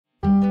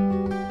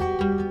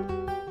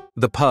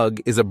The pug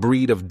is a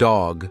breed of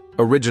dog,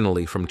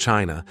 originally from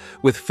China,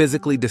 with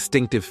physically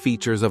distinctive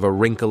features of a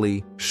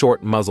wrinkly,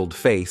 short-muzzled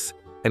face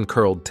and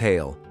curled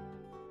tail.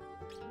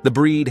 The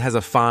breed has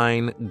a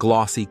fine,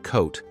 glossy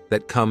coat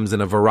that comes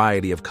in a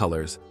variety of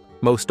colors,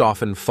 most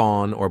often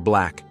fawn or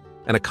black,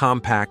 and a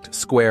compact,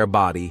 square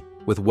body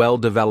with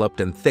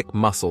well-developed and thick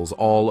muscles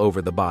all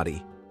over the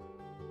body.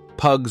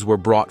 Pugs were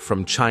brought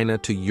from China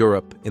to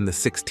Europe in the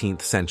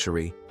 16th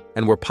century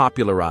and were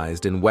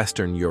popularized in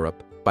Western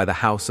Europe by the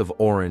House of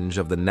Orange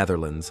of the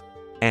Netherlands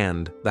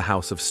and the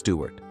House of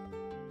Stuart.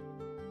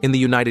 In the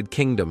United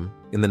Kingdom,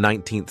 in the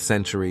 19th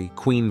century,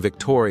 Queen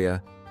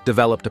Victoria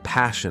developed a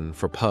passion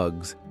for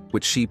pugs,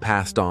 which she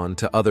passed on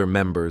to other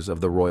members of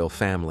the royal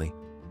family.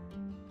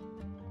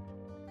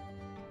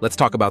 Let's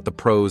talk about the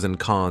pros and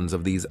cons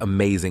of these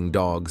amazing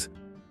dogs.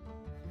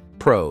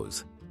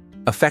 Pros: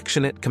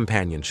 affectionate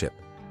companionship.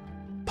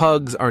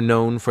 Pugs are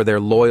known for their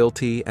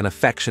loyalty and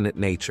affectionate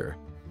nature,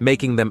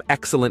 making them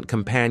excellent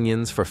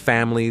companions for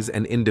families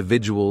and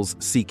individuals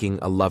seeking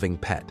a loving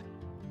pet.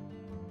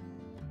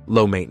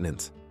 Low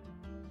maintenance.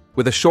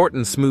 With a short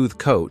and smooth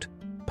coat,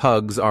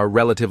 pugs are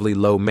relatively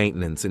low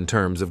maintenance in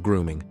terms of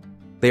grooming.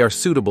 They are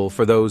suitable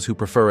for those who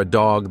prefer a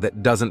dog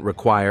that doesn't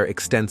require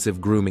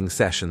extensive grooming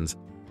sessions.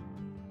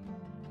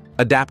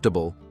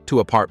 Adaptable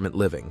to apartment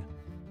living.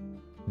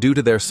 Due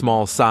to their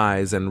small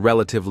size and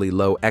relatively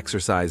low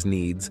exercise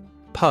needs,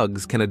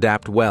 pugs can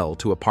adapt well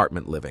to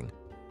apartment living.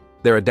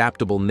 Their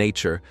adaptable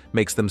nature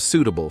makes them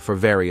suitable for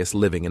various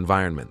living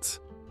environments.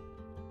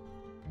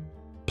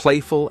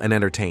 Playful and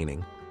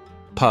entertaining.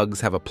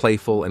 Pugs have a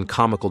playful and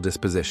comical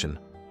disposition,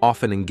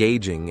 often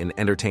engaging in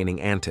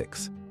entertaining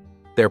antics.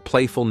 Their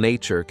playful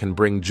nature can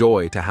bring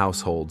joy to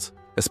households,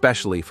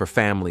 especially for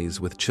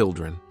families with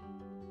children.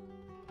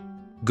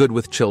 Good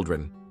with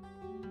children.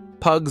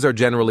 Pugs are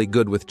generally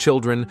good with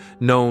children,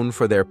 known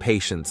for their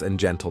patience and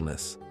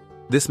gentleness.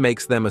 This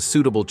makes them a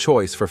suitable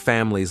choice for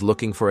families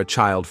looking for a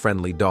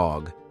child-friendly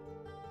dog.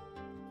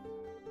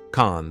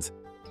 Cons.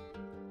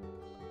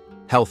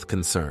 Health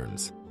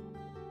concerns.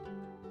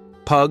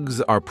 Pugs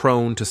are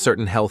prone to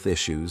certain health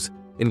issues,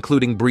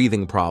 including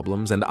breathing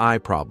problems and eye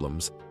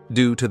problems,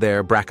 due to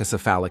their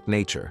brachycephalic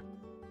nature.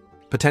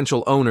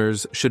 Potential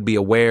owners should be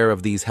aware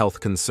of these health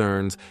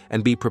concerns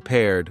and be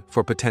prepared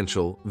for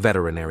potential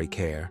veterinary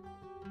care.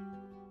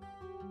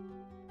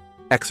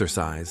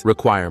 Exercise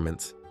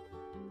requirements.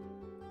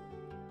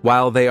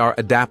 While they are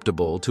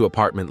adaptable to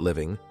apartment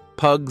living,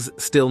 pugs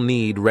still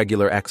need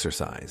regular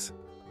exercise.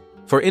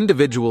 For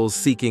individuals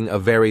seeking a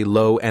very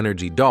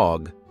low-energy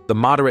dog, the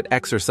moderate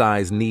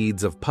exercise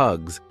needs of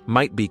pugs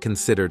might be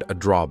considered a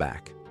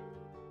drawback.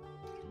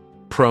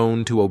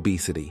 Prone to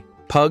obesity.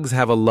 Pugs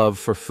have a love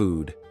for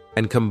food,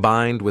 and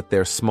combined with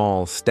their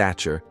small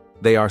stature,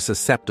 they are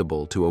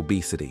susceptible to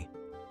obesity.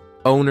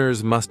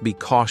 Owners must be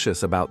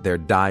cautious about their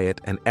diet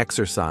and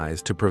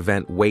exercise to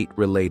prevent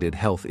weight-related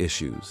health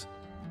issues.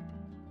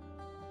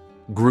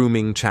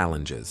 Grooming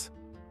challenges.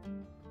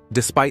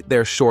 Despite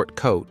their short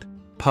coat,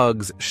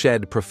 pugs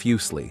shed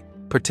profusely,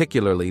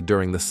 particularly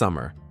during the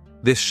summer.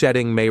 This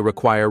shedding may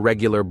require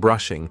regular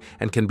brushing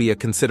and can be a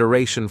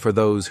consideration for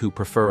those who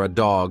prefer a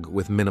dog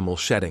with minimal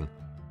shedding.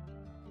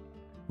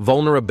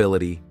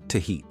 Vulnerability to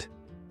heat.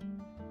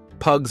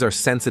 Pugs are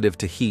sensitive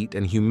to heat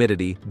and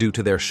humidity due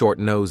to their short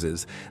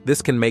noses.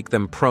 This can make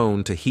them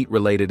prone to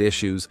heat-related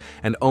issues,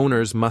 and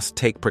owners must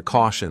take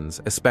precautions,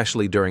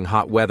 especially during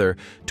hot weather,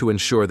 to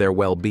ensure their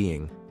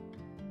well-being.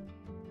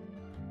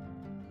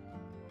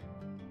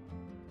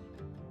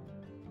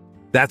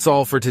 That's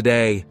all for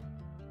today.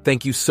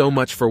 Thank you so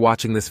much for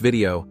watching this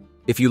video.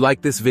 If you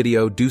like this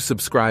video, do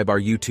subscribe our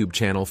YouTube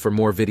channel for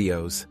more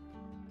videos.